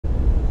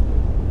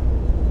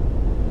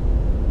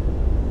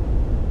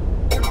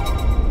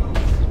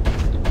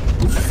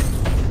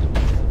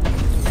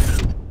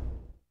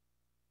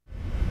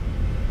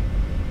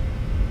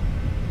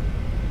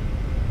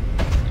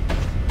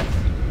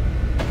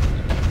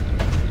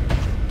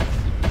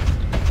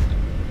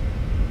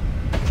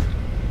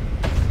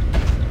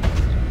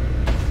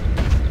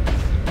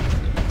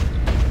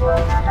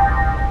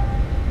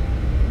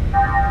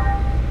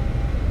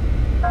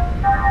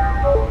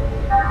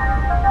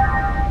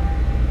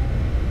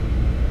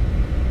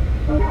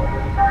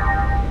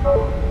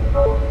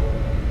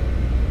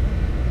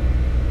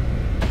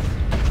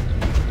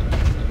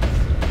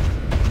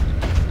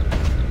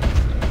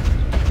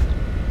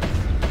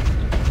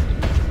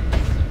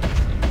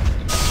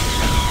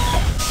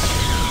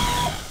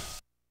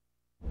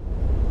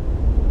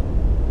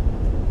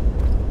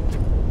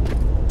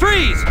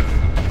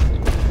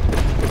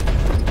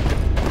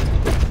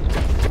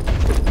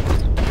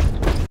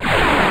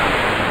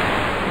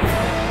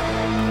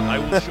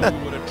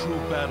true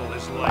battle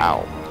is like.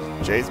 Wow.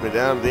 Chase me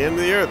down to the end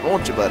of the earth,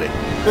 won't you, buddy?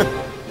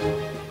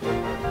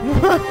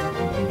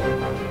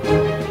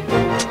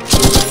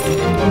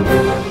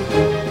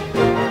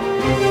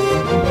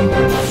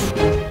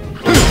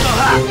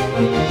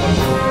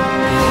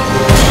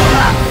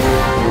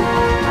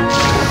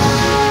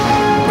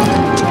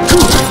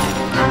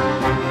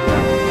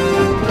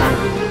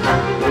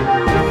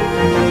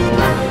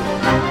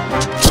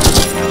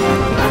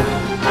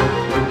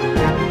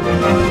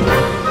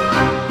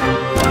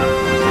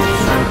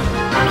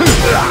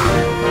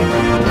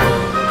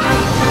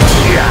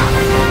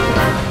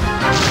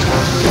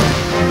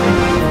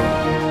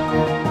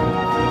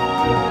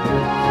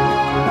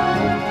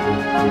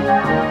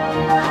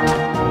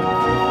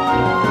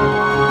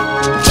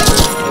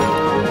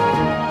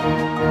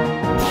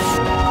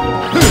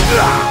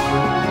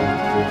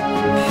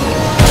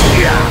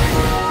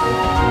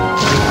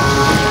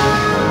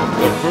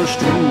 The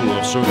first rule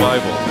of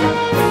survival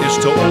is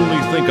to only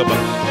think about.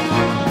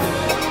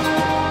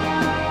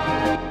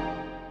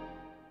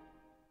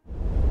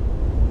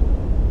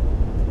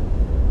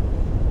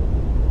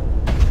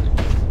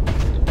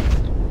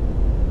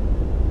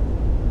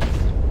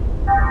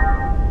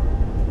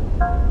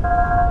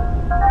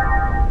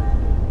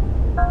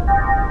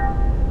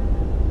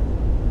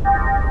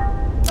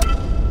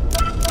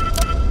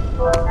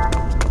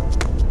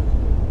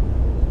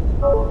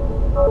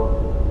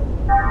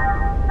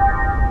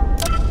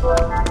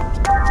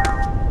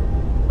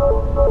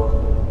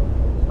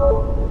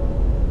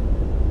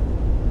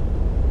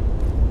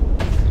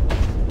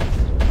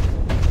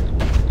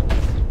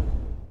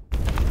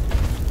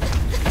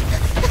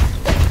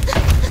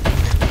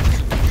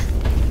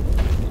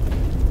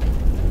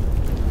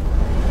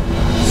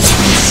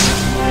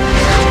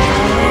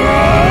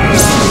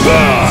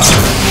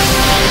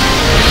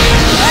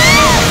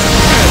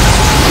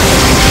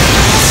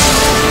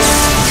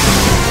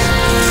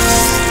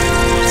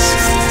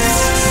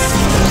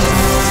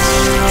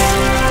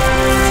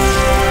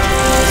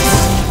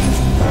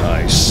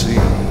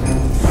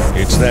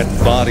 That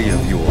body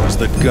of yours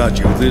that got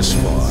you this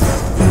far.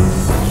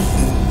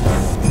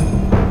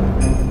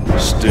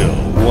 Still,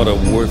 what a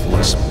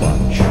worthless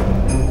bunch.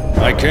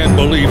 I can't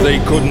believe they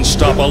couldn't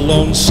stop a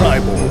lone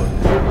cyborg.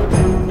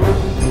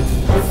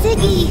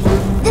 Ziggy,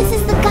 this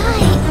is the guy.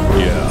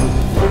 Yeah,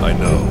 I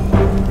know.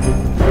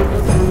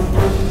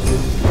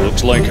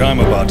 Looks like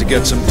I'm about to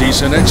get some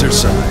decent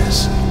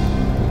exercise.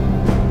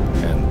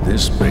 And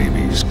this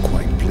baby's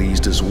quite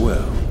pleased as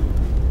well.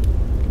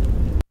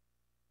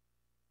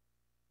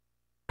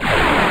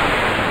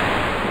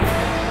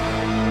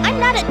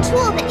 A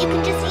tool that you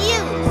can just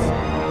use.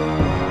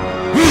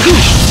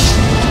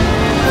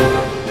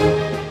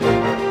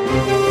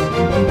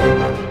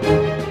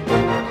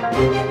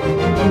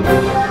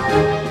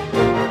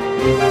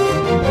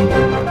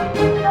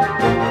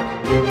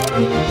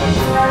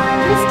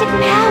 Mystic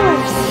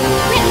powers.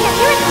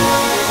 Here it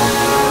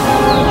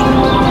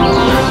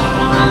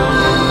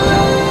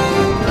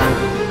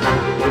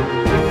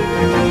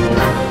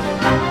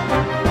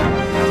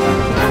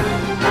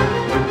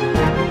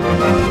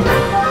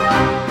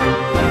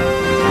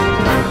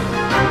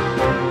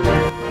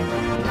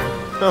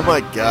Oh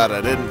my god,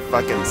 I didn't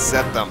fucking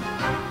set them.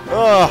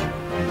 Ugh!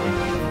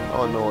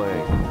 How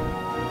annoying.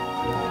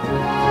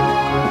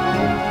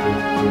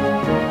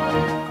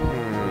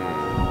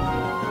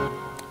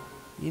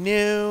 You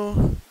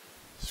know,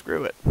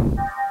 screw it.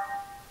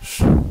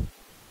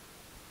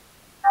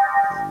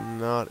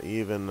 Not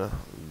even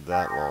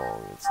that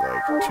long. It's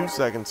like 2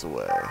 seconds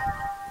away.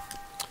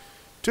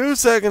 2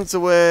 seconds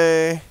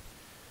away!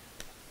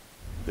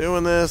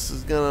 Doing this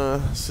is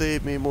gonna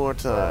save me more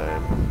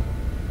time.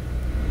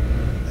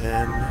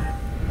 And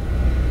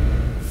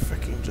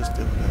freaking just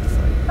doing that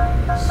fight.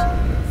 So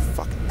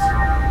fuck it.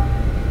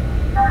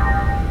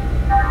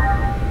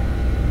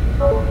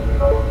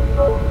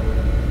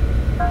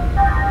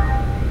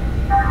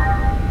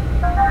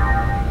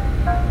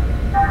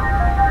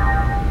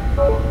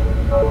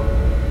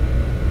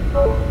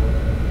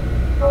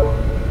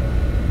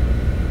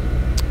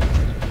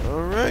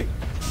 Alright.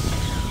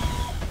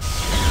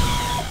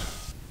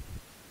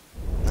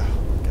 Oh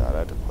god, I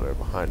have to put her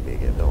behind me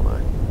again, don't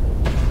I?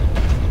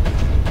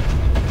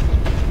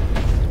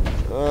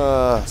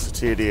 So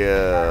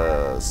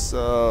tedious.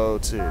 So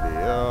tedious.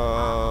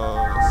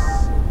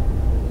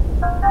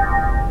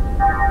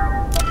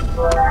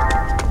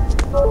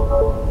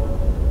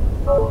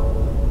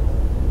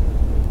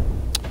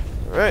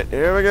 Alright,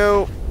 here we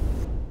go.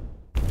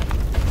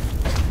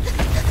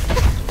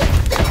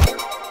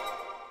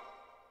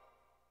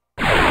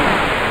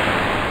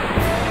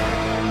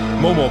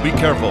 Momo, be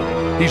careful.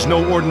 He's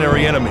no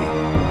ordinary enemy.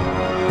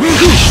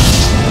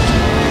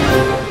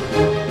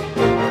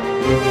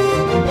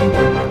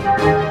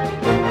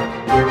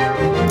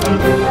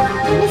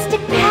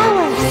 Mystic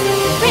powers.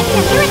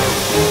 Here it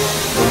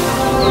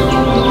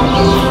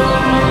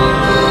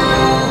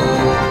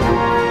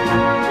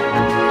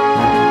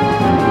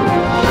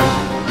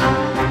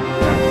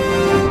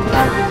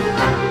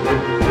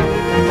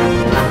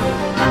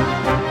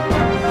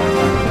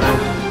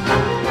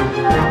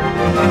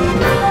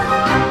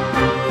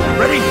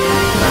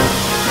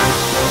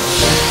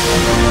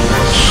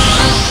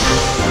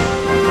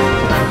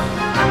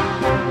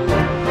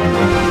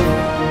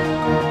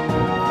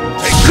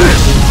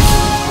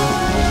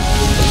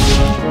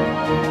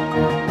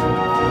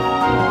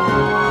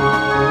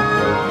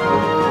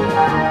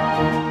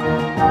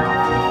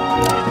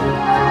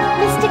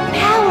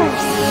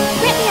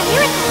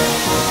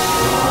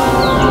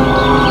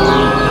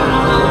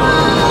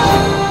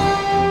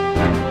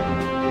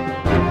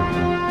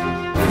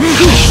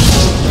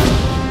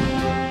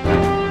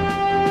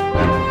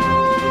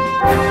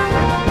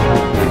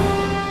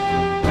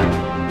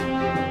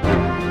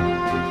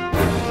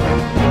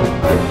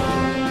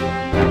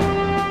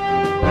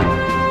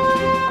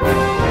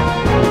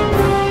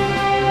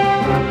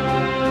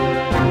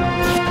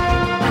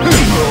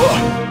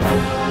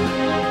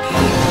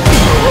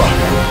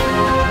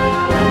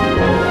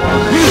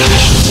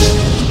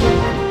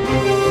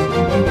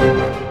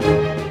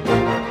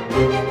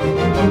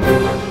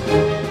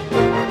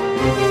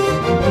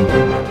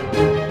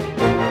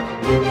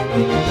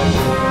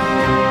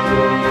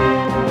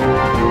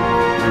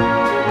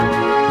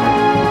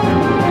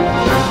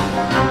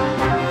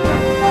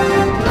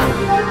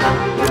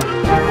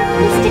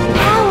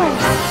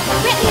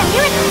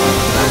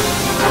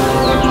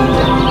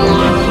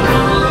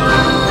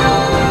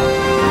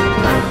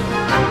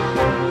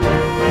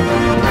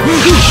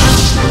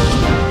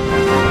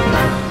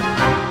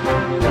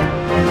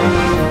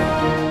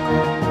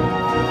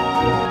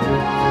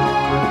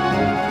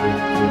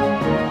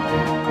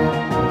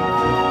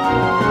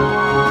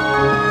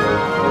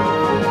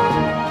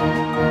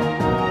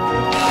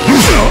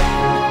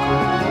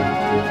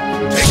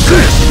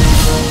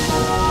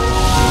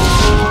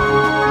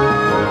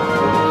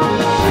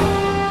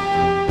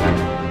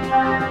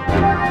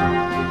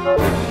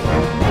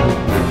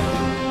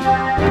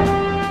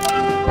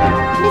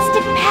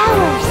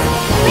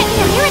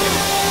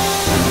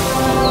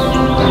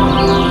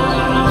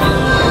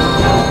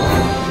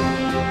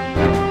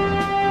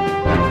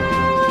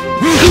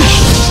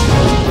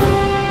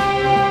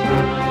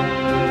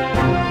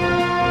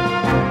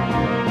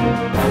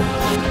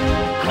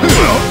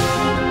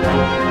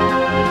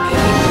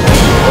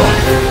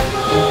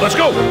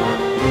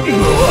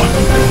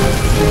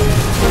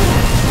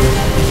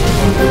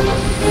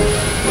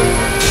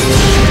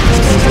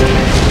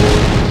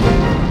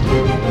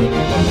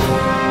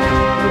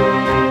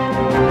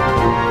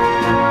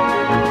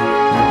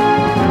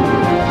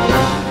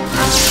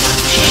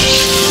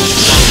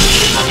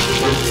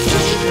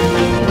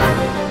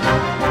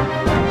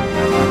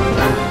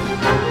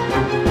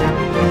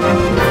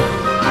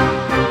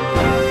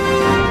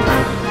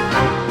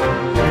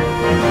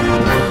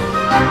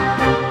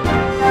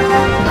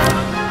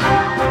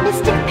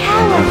Mystic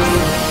powers!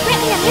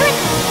 Grant me a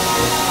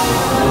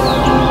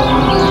miracle!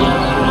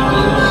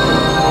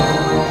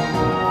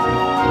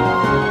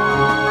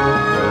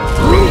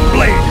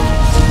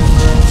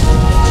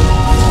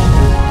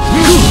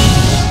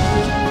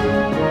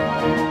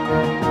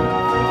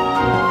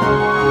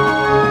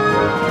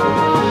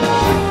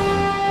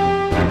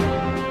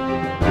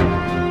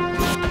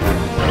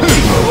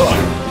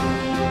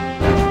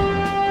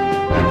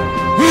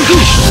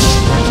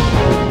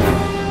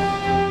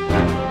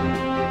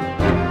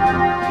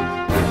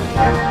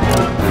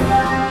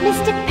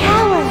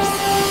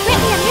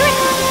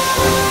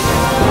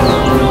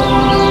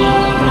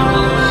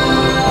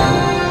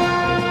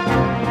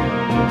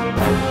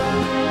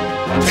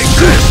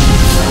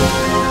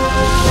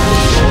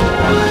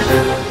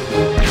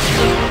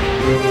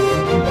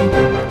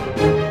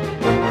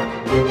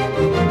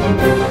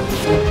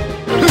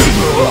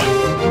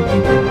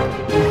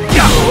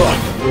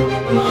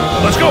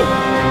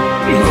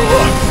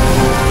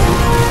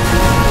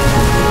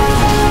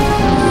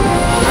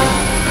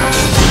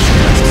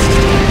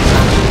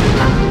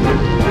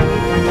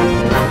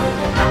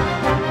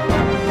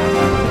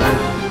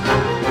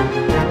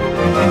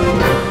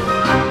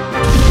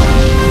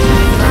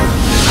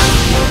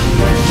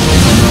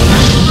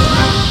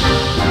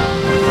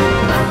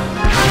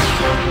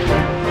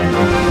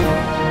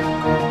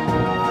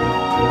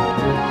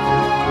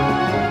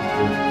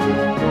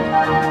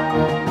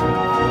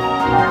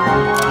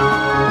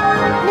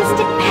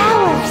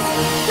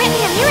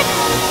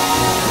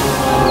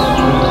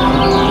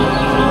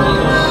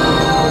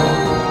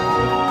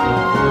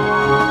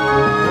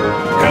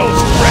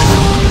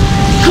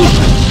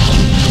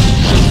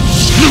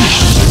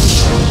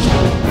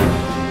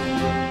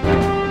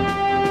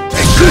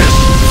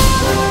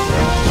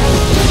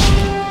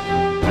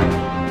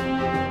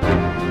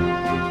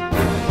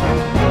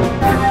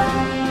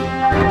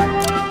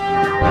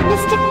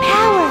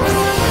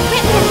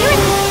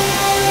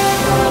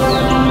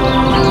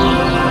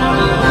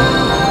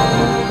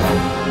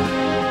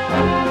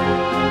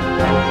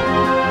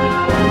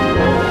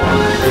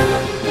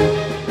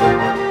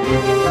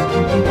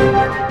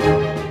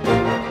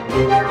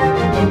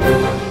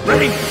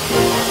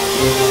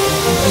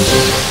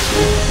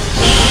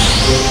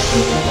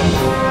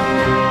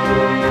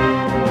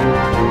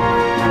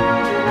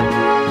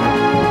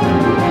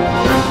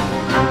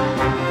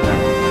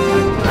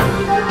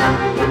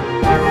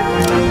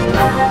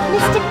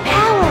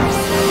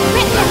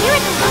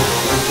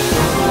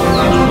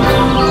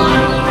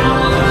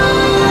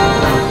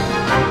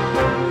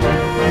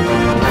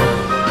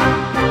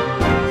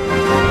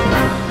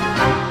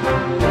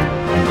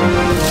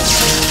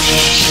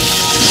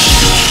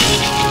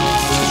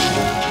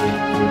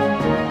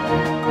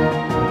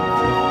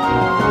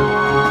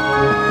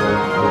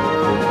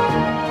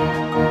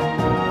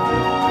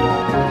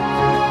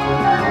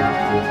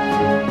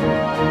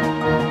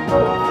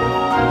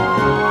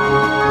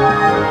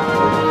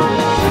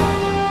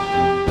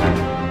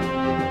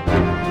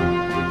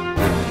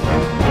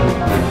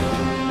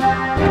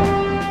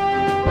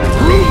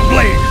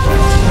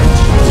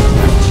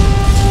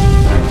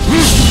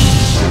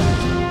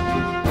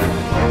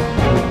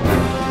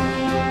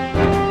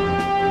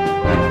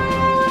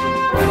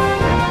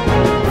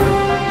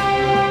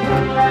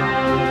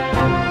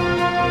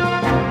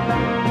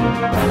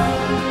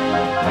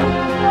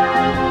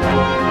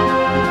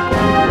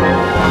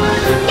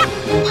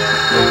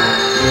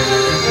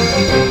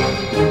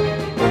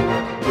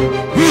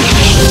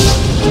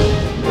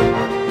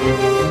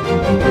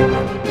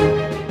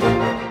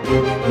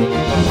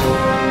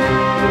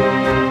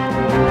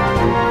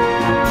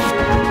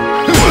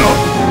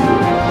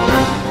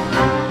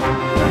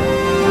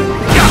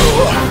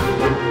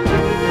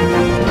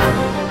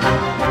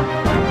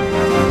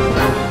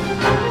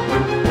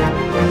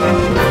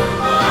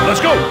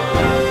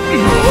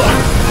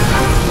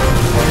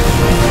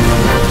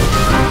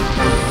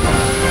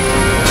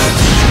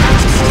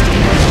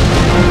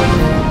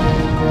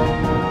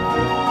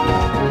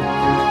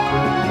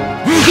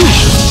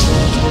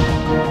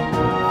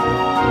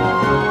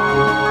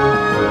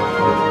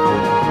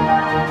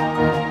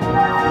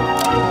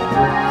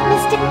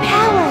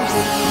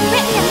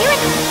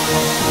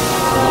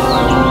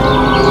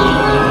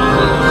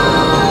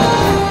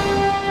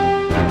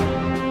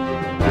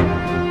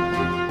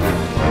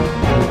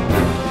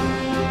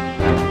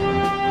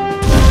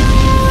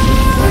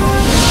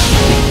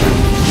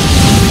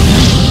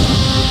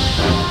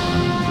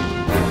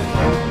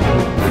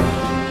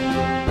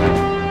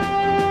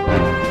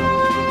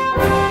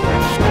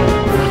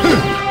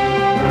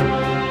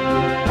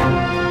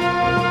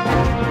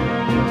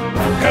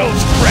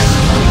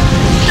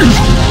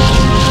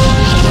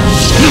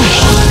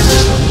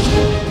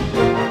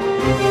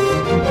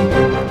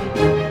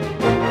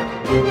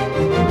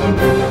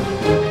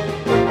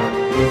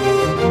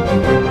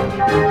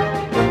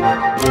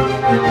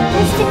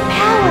 Mystic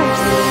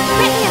powers!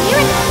 Grant me a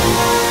miracle!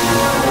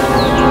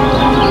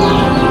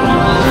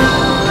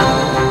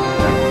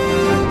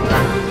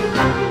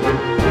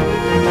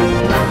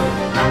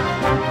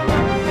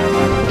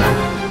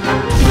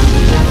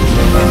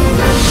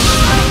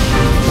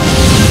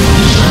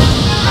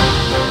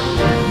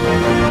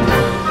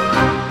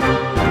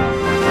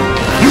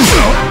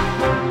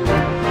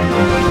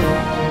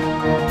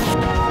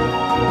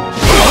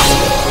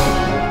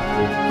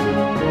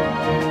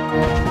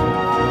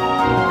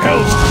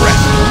 Hell's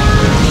Crest!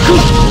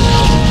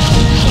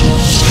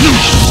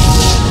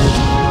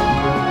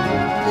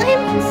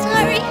 I'm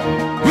sorry.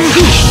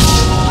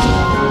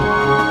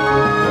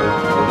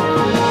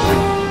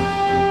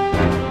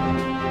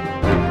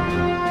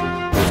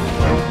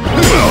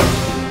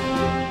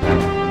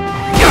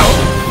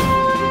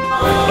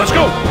 Let's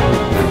go!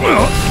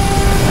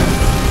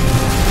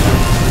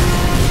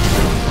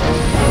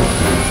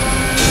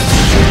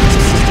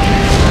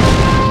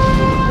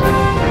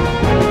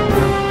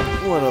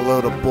 What a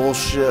load of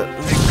bullshit.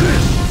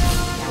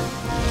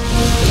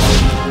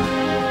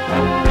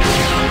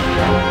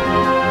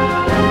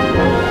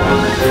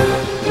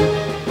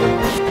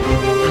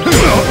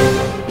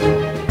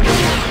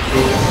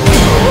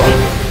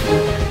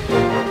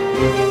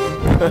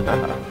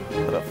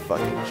 What a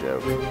fucking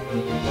joke.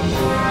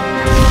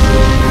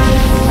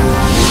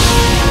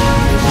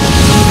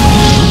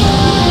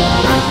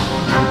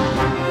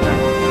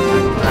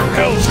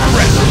 Hell's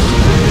Crest!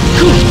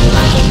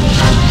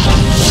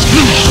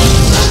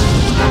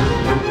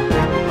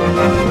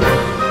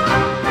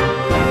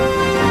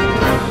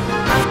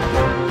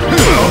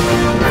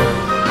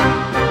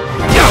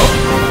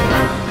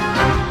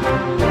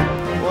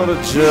 What a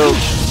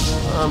joke.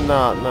 I'm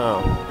not,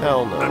 no.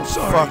 Hell no. I'm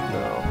sorry. Fuck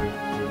no.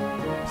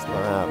 It's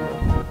not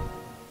happening.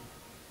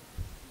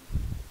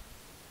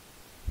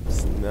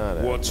 It's not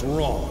happening. What's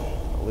wrong?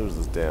 I'll lose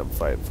this damn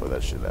fight before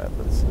that shit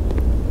happens.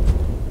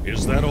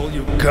 Is that all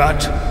you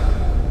got?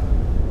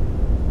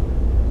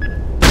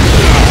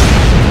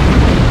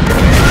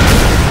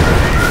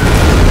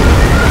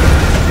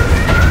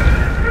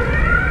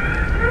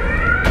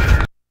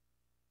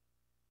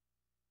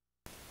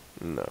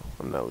 No,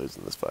 I'm not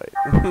losing this fight.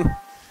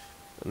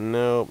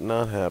 Nope,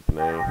 not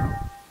happening.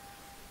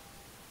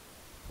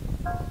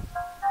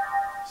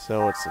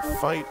 So it's a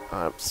fight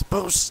I'm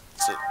supposed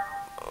to...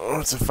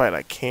 Oh, it's a fight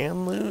I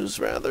can lose,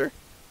 rather?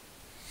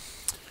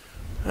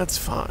 That's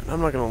fine.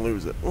 I'm not gonna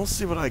lose it. We'll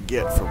see what I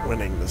get for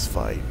winning this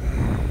fight.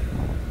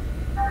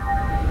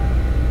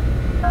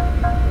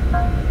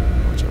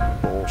 Bunch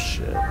of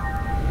bullshit.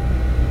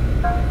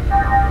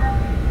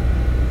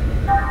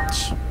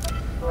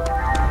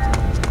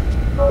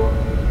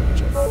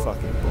 Bunch of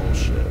fucking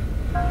bullshit.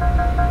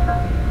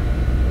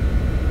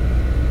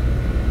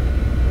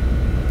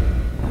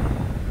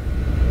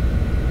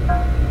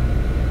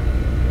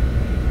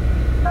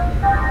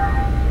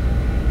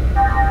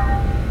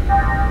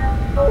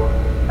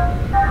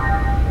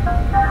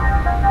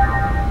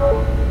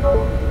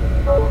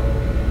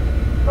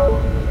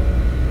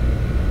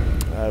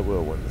 I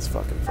will win this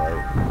fucking fight.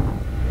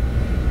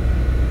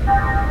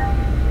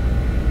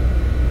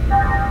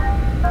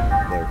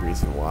 No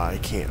reason why I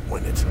can't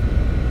win it.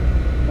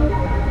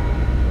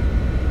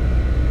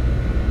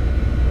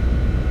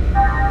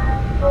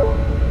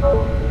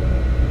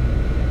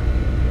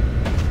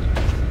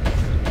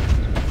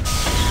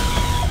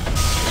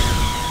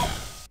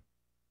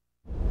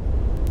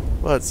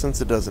 But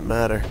since it doesn't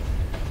matter,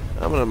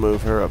 I'm gonna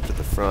move her up to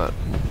the front.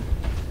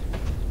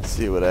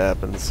 See what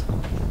happens.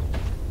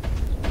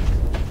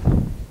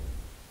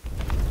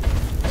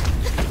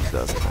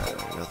 Doesn't matter.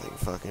 Nothing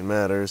fucking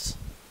matters.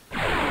 So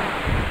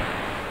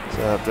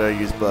after I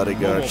use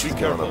bodyguard, she's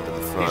going up to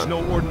the front. He's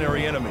no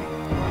ordinary enemy.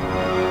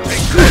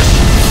 Take this!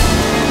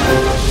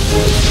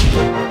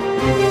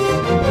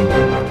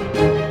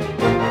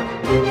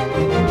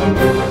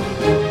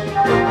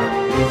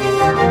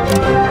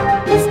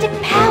 Mystic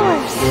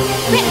powers!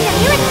 Grant me a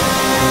miracle!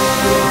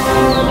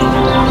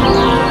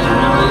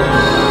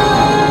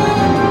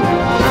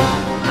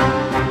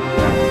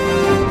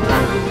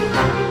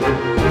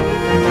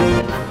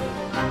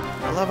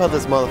 I love how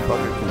this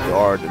motherfucker can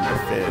guard and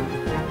defend,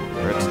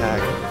 or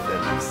attack and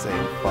defend at the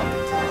same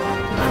fucking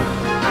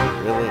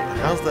time. Really?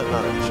 How's that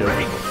not a joke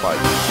of a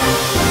fight?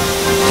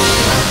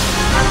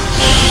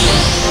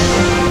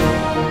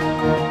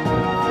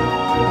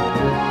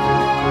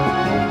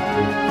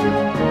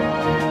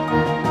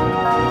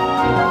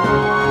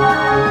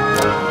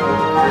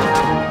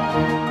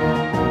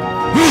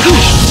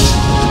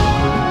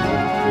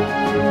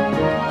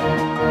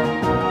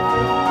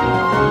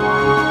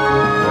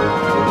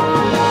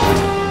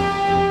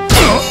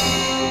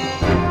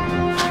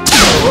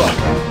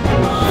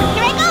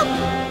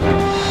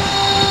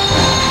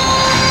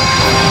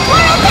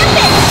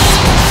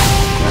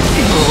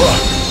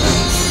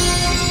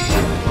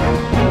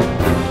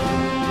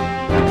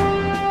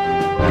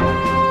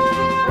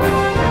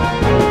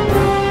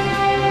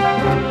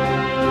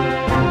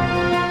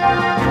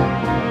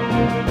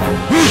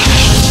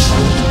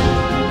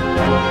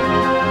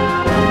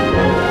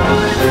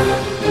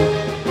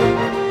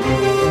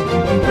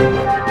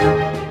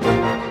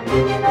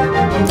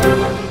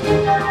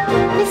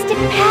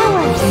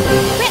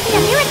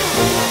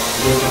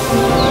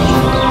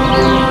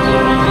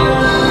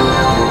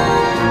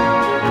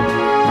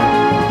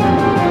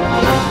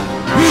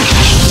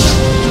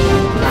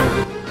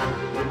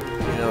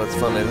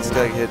 on, and this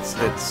guy gets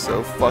hit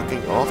so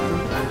fucking often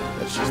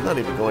that she's not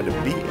even going to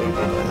be able to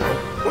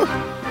help.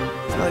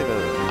 It's not even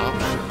an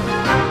option.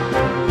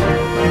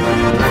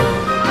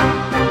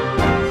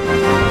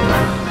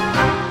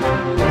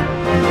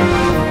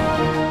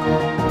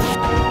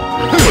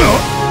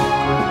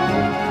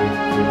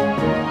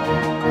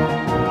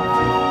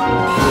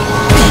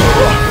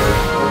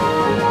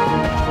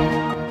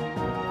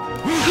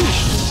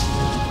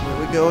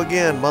 Go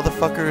again.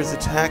 Motherfucker is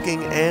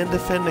attacking and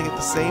defending at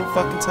the same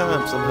fucking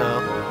time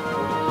somehow.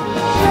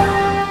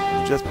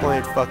 Just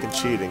plain fucking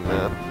cheating,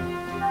 man.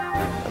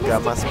 I've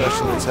got my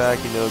special attack,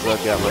 he knows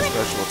I've got my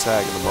special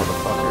attack, and the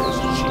motherfucker is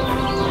cheating.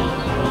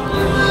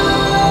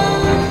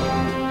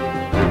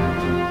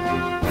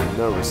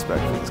 No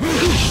respect for this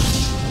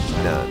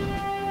game. None.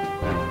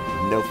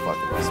 No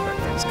fucking respect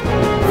for this game.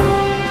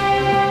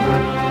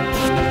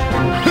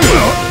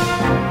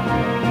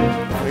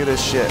 Look at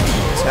this shit.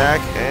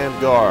 Attack and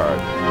guard.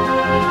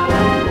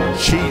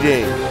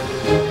 Cheating.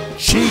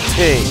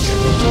 Cheating.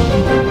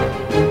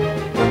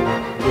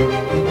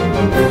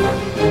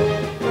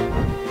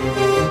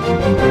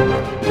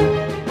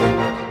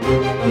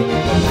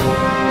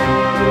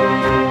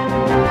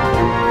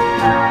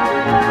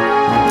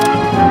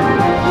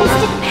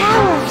 Mystic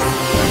powers!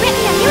 Grant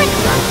me a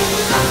miracle!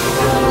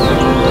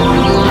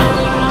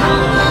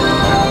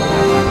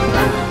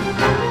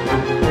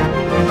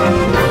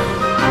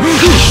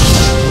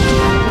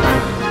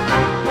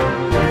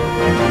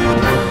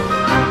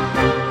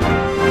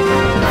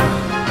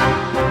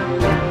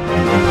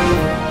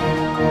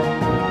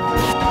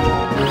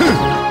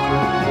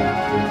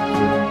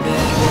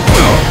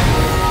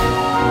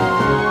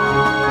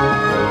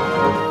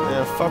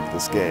 Fuck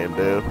this game,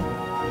 dude.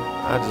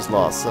 I just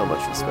lost so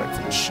much respect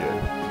for this shit.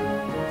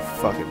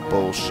 Fucking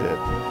bullshit.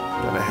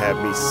 Gonna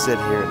have me sit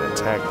here and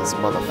attack this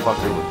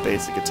motherfucker with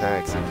basic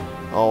attacks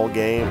all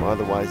game,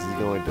 otherwise he's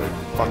going to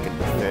fucking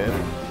defend.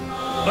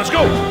 Let's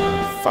go!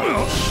 Fuck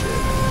this shit.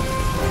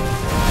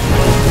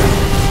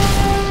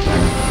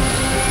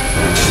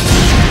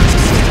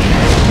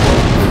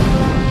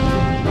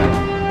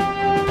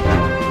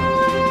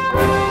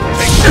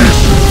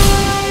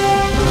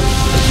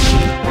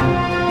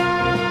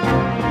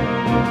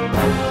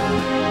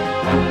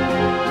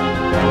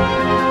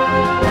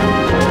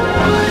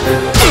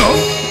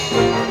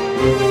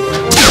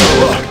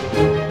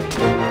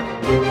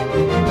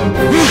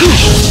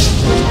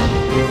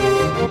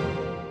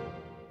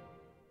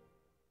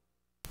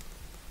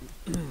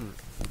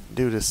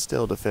 Dude is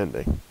still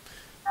defending.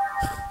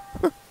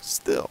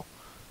 Still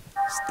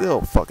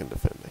fucking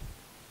defending.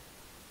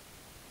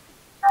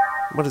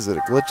 What is it,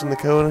 a glitch in the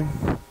coding?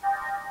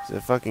 Is it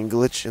a fucking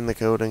glitch in the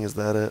coding? Is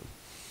that it?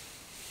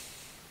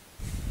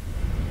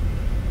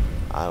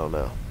 I don't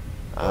know.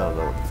 I don't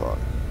know what the fuck.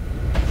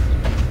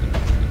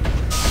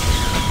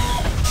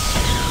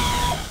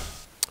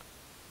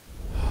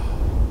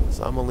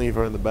 So I'm gonna leave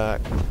her in the back.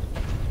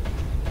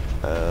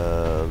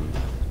 And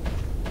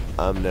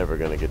I'm never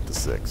gonna get to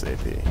 6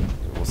 AP.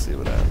 We'll see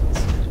what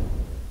happens.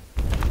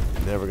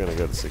 Never gonna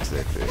go to 6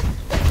 AP.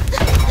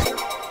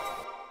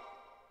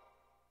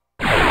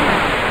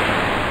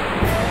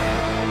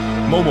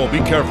 Momo, be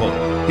careful.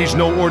 He's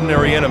no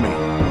ordinary enemy.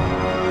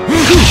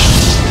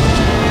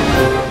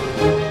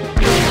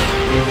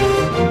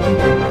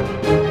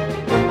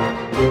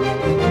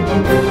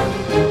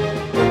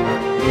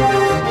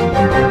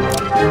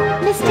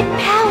 Mystic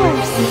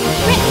powers!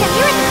 Grant me a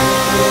miracle!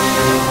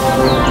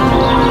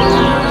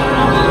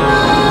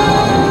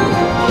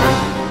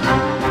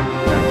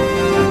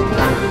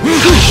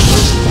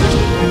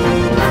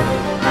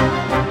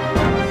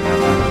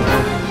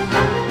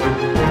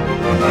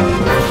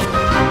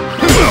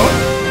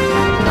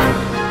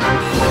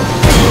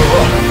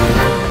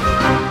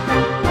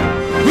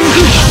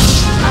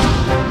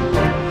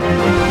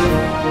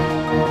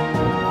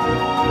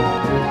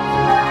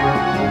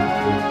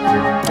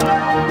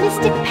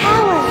 Mystic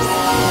powers!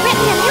 Grant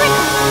me a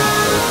miracle!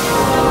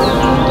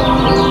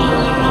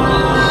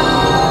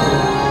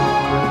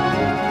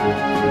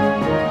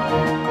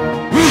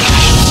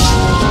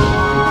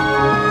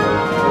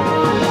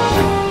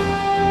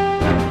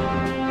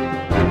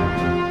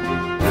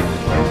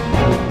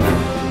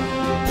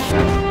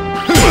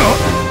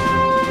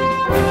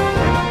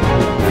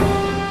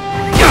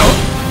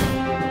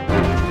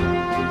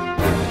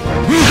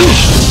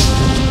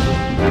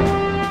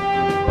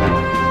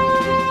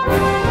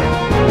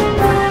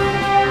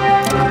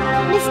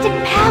 Mystic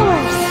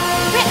powers!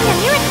 Grant me a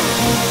miracle!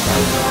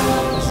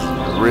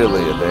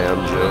 Really a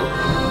damn joke.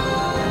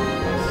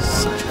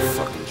 Such a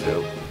fucking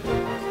joke.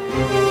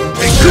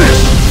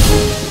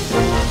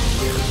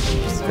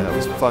 This guy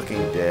was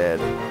fucking dead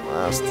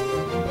last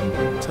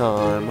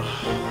time.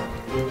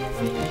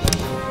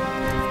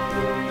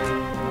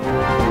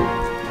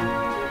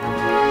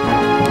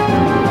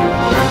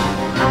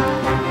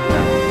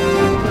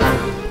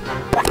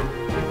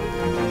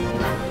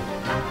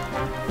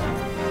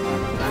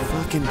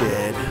 Fucking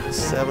dead.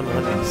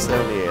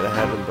 778. I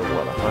had him to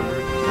what,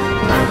 100?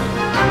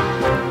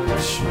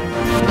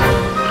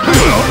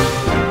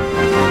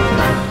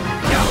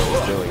 All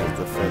he's doing is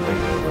defending.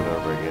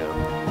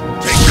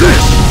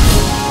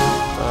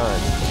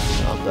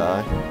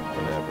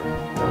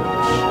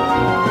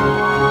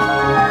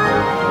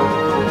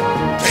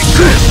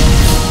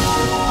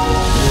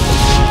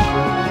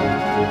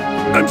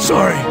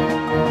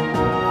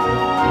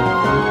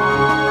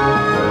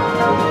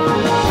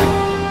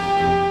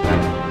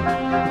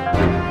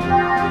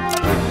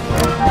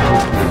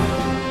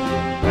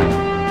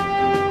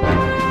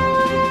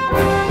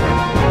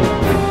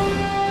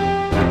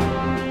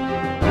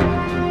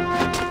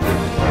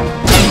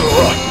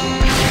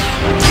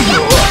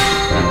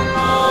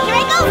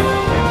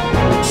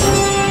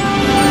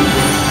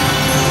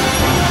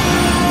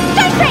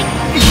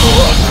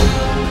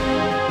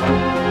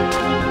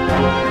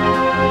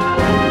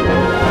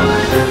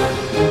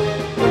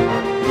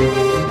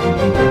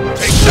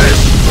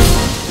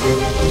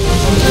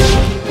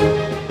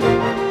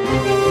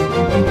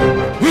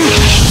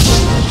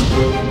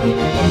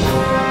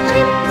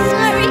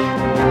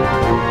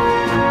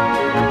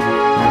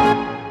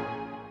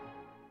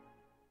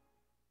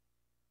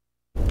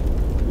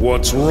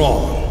 What's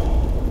wrong?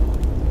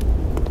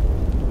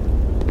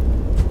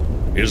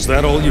 Is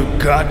that all you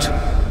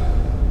got?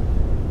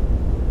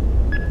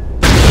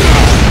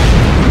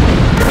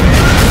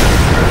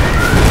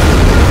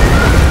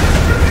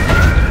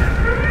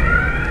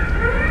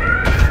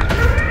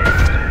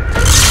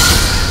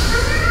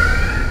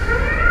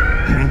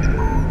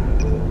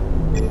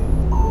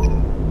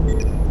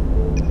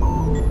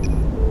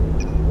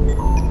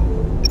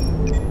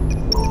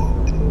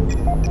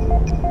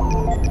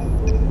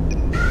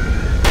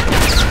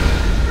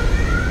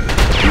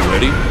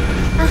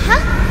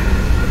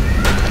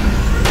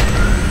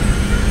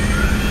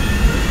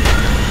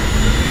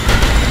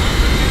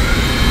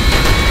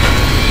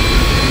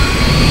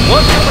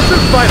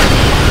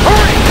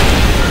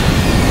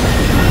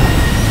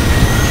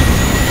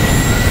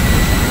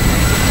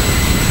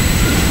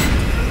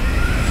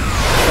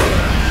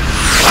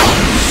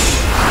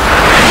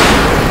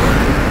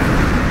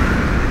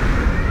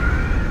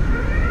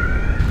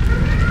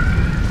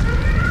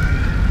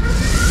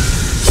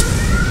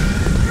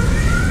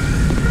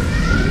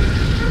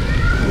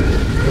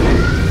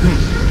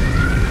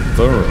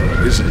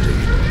 Thorough, isn't he?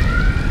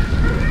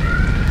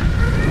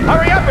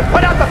 Hurry up and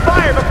put out the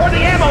fire before the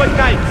ammo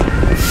ignites!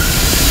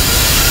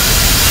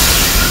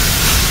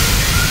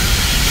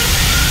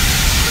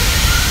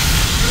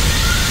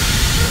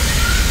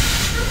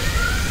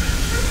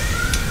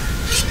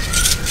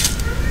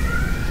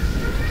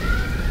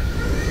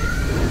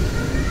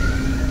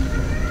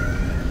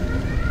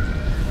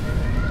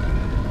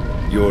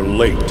 You're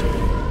late.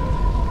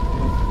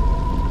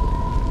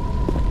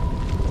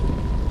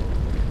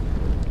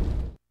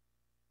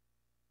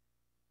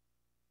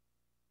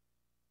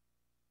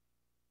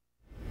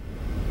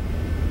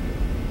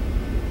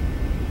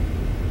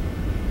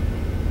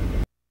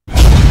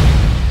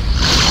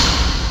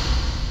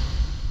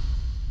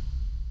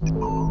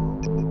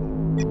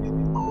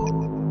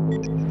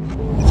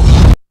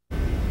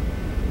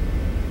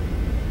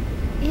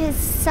 Is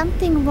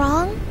something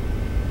wrong?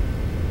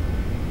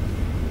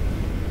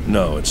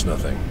 No, it's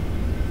nothing.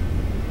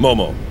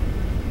 Momo,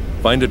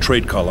 find a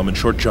trade column and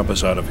short jump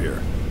us out of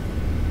here.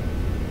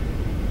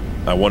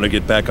 I want to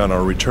get back on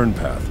our return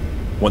path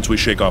once we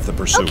shake off the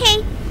pursuit.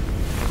 Okay.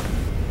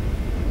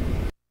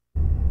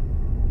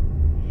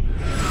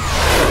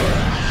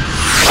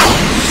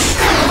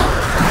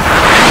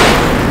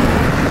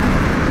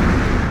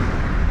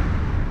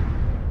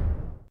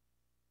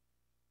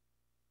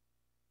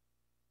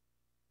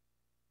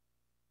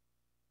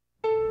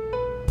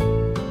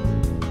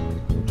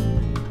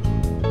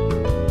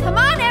 Come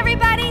on,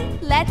 everybody.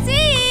 Let's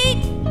eat.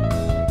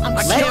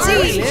 Let's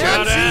eat!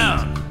 Chow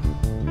down!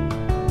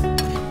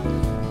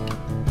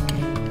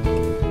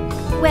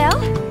 Well,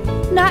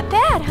 not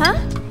bad, huh?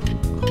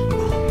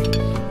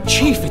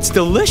 Chief, it's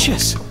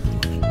delicious.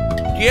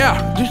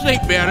 Yeah, this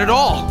ain't bad at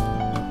all.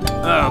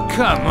 Oh,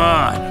 come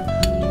on.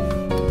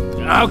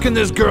 How can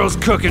this girl's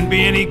cooking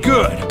be any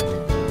good?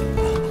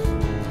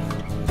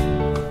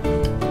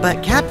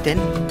 But Captain,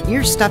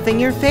 you're stuffing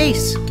your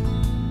face.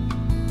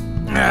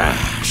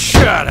 Ah,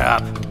 shut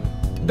up.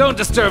 Don't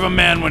disturb a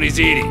man when he's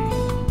eating.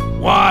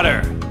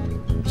 Water.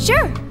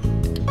 Sure.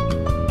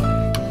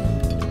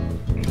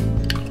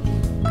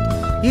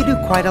 You do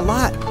quite a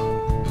lot.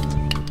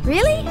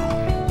 Really?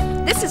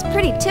 This is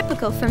pretty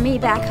typical for me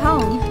back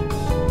home.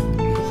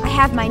 I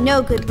have my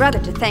no-good brother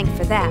to thank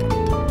for that.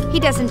 He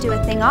doesn't do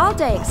a thing all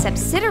day except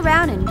sit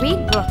around and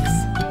read books.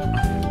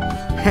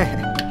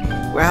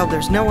 Well,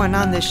 there's no one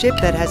on this ship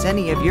that has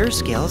any of your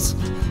skills.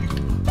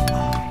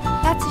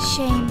 That's a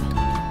shame.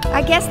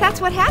 I guess that's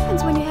what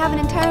happens when you have an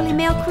entirely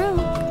male crew.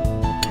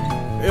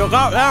 You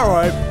got that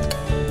right.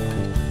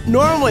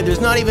 Normally,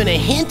 there's not even a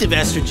hint of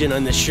estrogen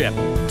on this ship,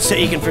 so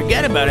you can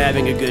forget about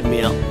having a good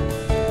meal.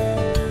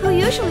 Who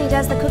usually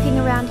does the cooking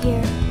around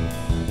here?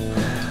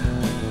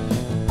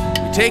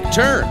 We take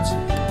turns.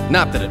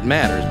 Not that it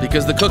matters,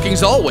 because the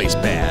cooking's always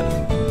bad.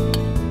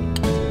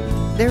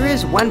 There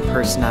is one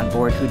person on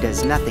board who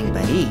does nothing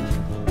but eat.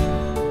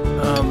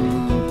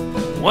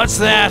 What's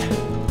that?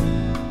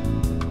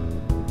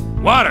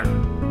 Water.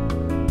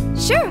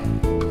 Sure.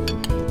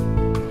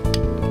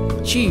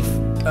 Chief,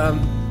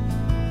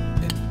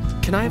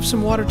 can I have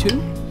some water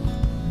too?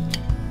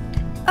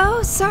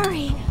 Oh,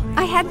 sorry.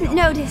 I hadn't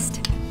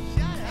noticed.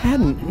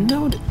 Hadn't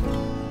noticed.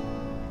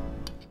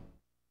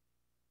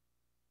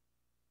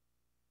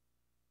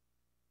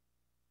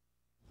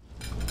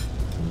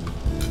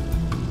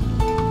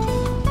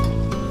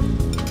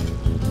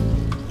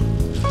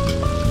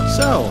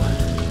 So,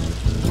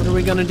 what are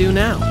we gonna do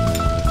now?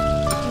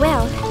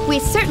 Well, we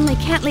certainly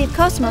can't leave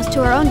Cosmos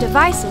to our own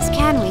devices,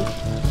 can we?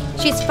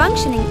 She's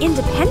functioning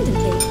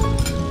independently.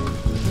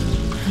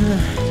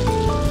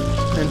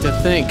 And to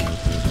think,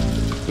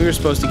 we were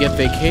supposed to get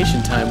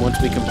vacation time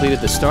once we completed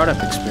the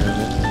startup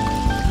experiment.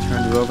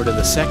 Turned her over to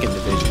the second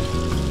division.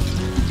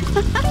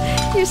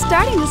 You're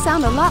starting to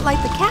sound a lot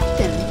like the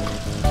captain.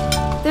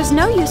 There's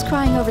no use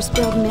crying over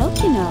spilled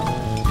milk, you know.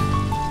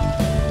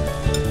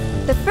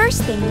 The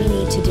first thing we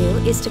need to do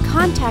is to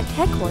contact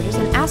headquarters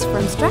and ask for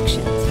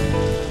instructions.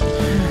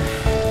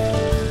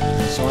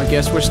 So I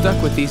guess we're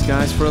stuck with these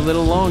guys for a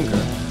little longer.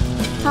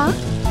 Huh?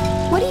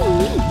 What do you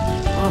mean?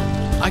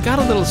 Well, I got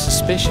a little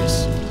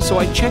suspicious, so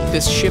I checked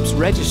this ship's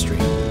registry.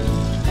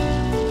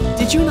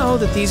 Did you know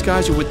that these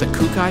guys are with the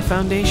Kukai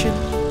Foundation?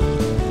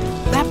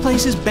 That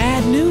place is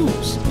bad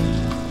news.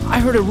 I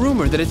heard a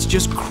rumor that it's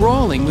just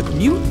crawling with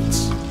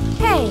mutants.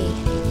 Hey,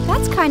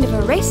 that's kind of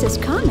a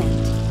racist comment.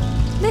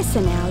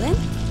 Listen, Alan.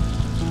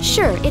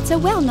 Sure, it's a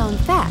well-known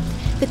fact.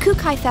 The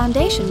Kukai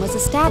Foundation was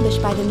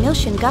established by the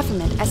Miltian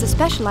government as a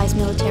specialized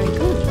military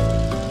group.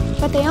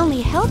 But they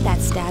only held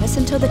that status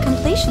until the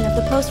completion of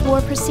the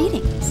post-war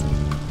proceedings.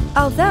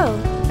 Although,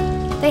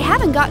 they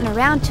haven't gotten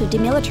around to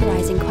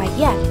demilitarizing quite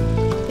yet.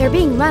 They're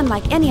being run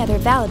like any other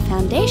valid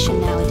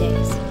foundation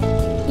nowadays.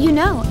 You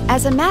know,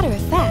 as a matter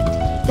of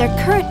fact, their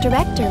current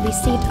director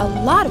received a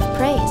lot of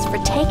praise for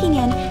taking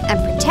in and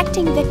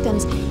protecting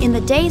victims in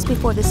the days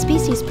before the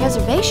Species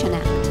Preservation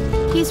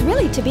Act. He's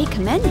really to be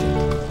commended.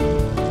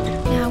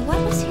 Now, what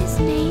was his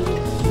name?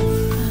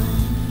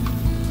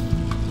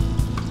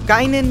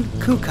 Guinan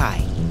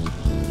Kukai.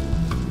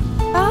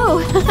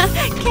 Oh,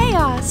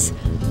 Chaos.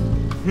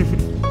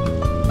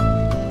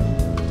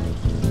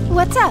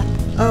 What's up?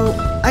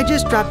 Oh, I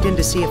just dropped in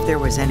to see if there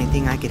was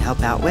anything I could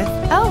help out with.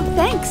 Oh,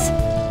 thanks.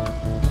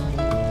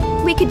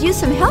 We could use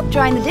some help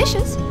drying the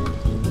dishes.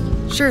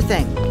 Sure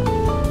thing.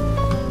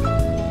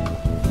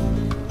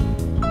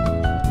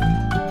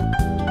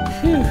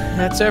 Phew,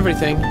 that's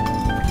everything.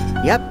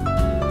 Yep.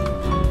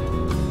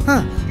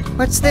 Huh,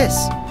 what's this?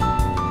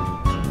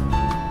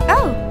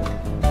 Oh,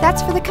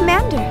 that's for the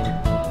commander.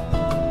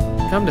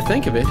 Come to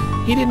think of it,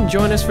 he didn't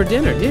join us for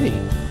dinner, did he?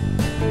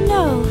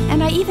 No,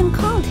 and I even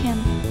called him.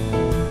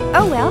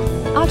 Oh well,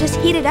 I'll just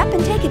heat it up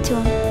and take it to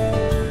him.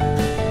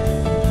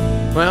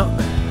 Well,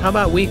 how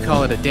about we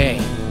call it a day?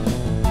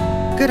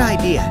 Good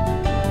idea.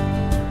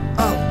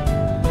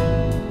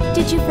 Oh,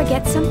 Did you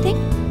forget something?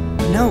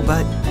 no,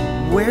 but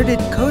where did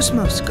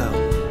Cosmos go?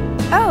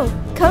 Oh,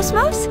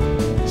 Cosmos?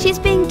 She's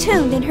being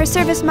tuned in her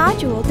service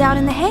module down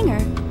in the hangar.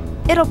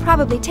 It'll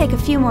probably take a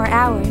few more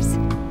hours.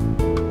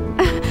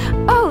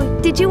 Oh,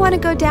 did you want to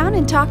go down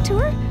and talk to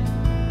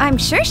her? I'm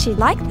sure she'd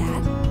like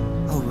that.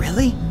 Oh,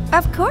 really?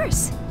 Of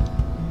course.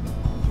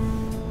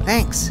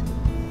 Thanks.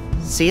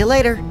 See you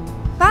later.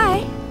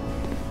 Bye.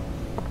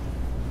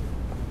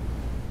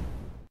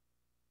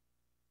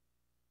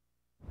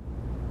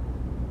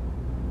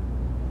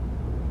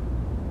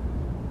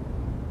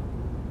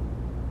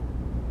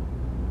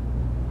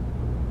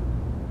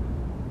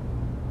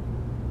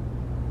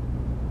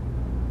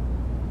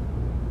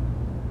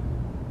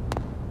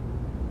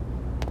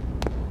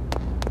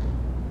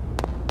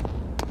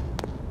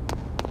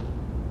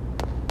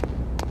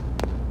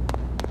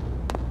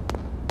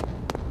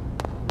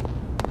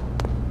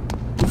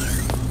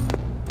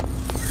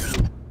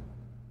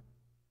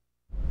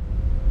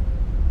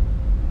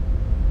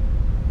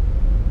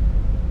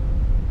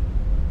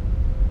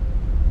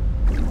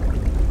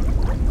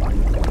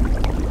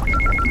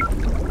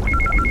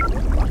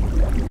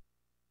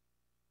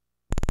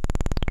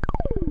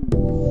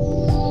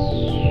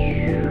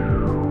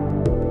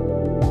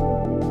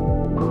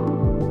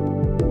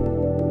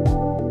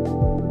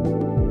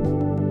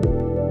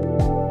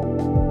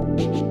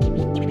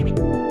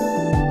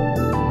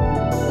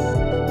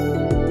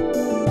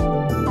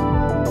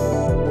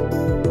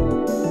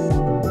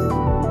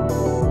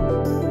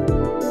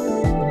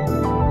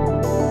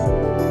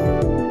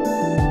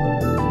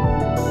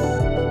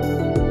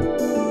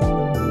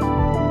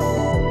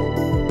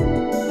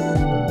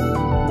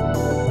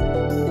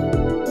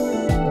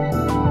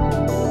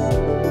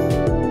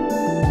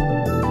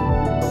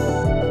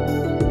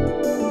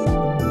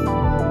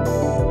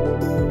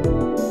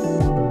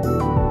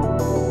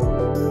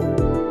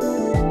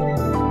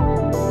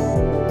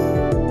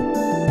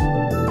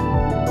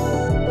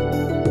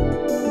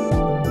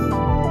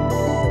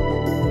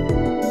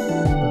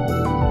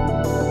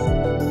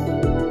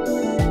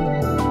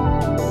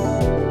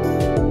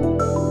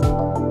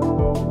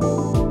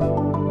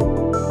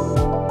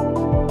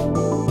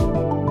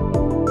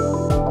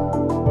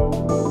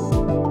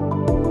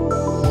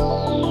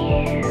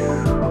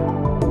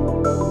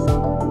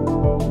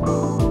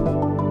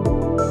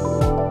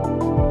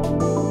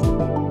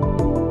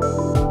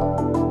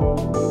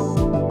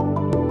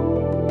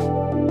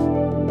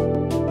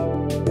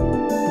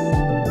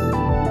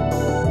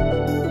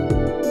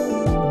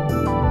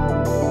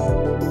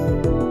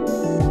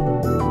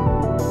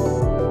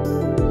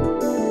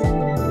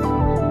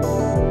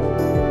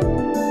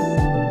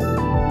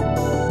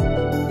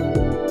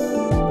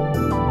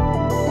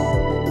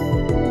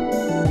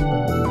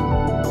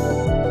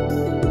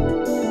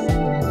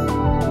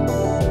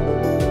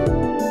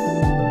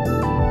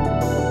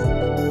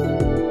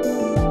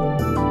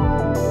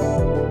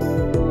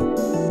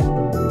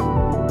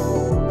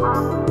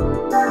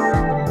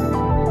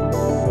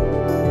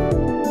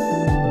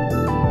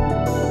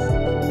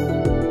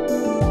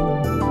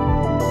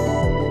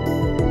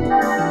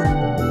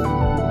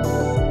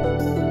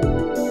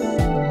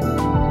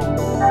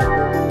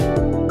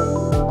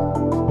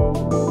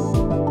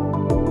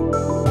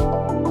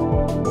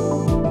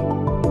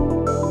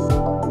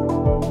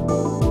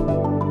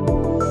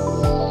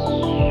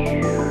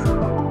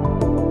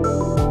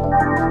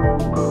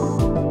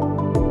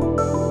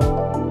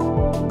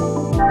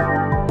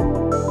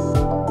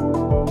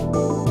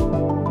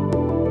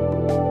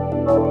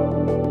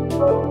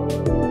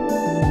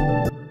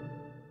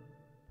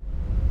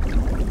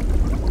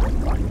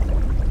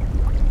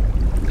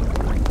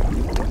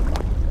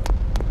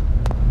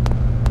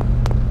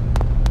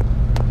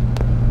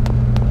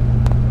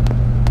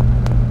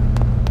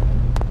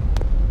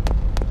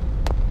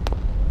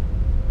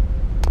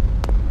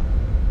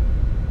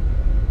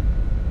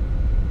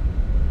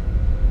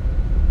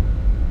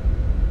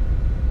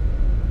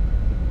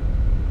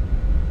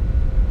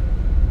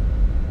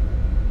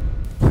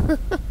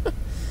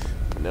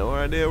 No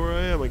idea where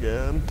I am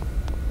again.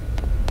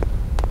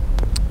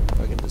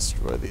 If I can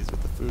destroy these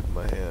with the food in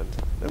my hand.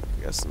 Nope,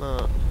 guess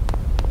not.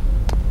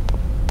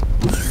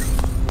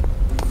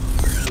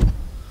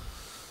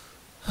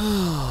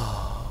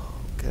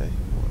 Okay,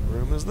 what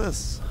room is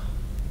this?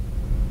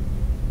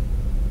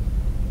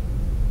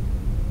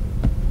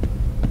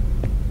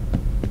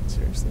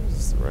 Seriously, is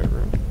this the right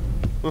room?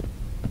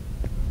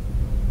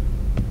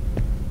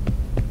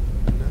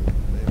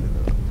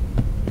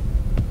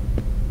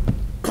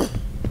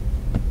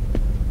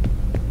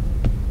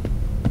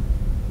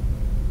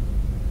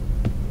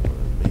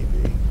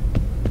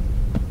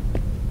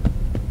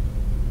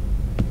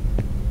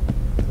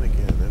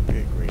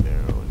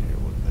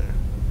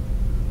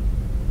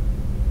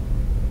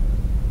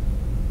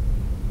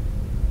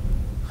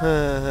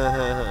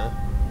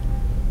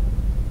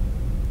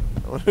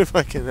 I wonder if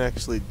I can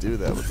actually do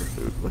that with the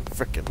food in my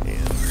frickin'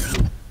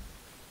 hand.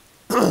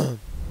 Oh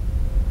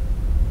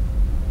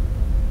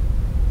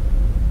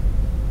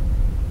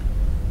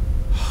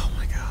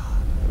my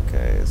god.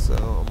 Okay, so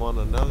I'm on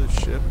another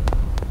ship. I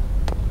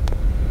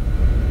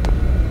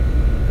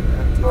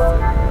have to figure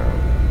out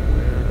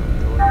where I'm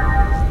going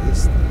with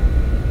this thing.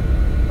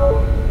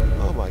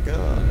 Oh my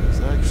god,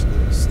 there's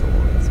actually a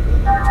store. It's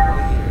been like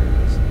 20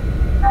 years.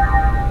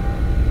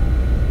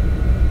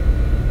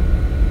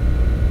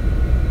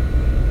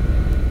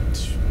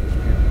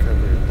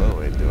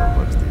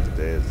 Much these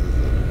days, is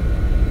it?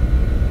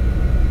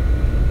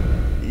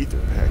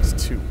 Ether packs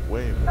too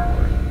way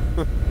more.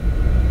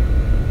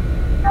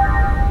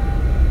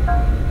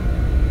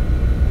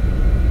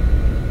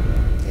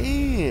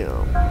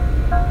 Damn.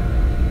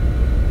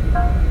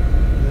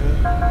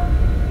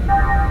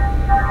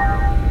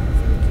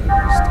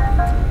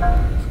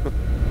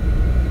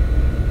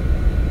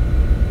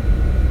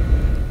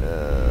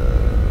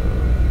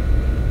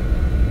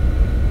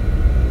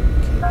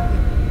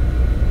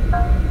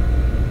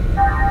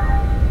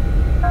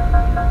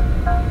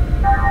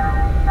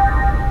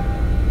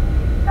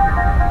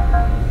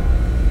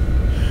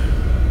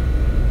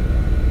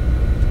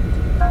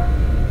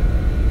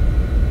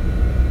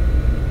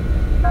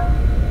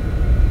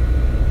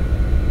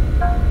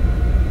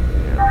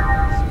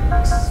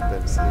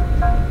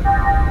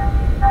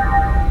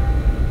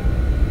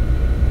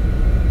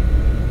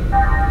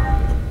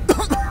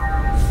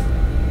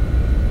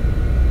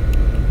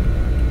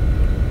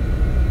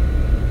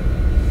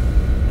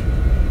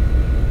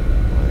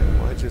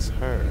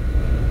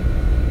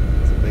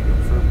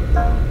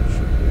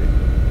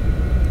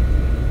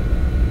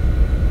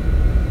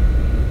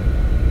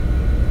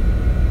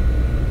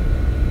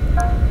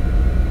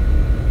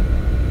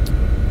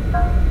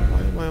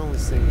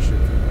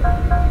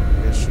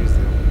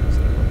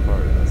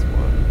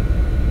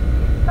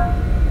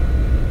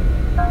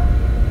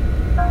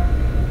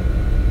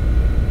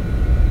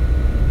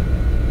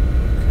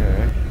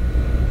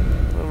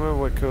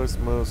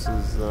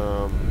 Cosmos's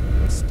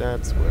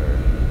stats were.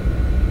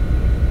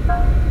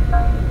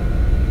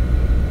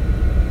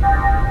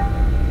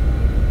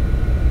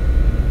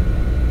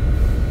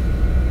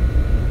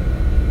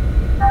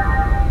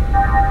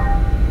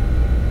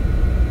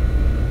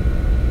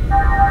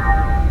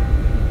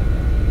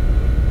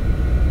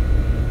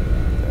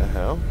 The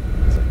hell?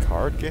 It's a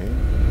card game?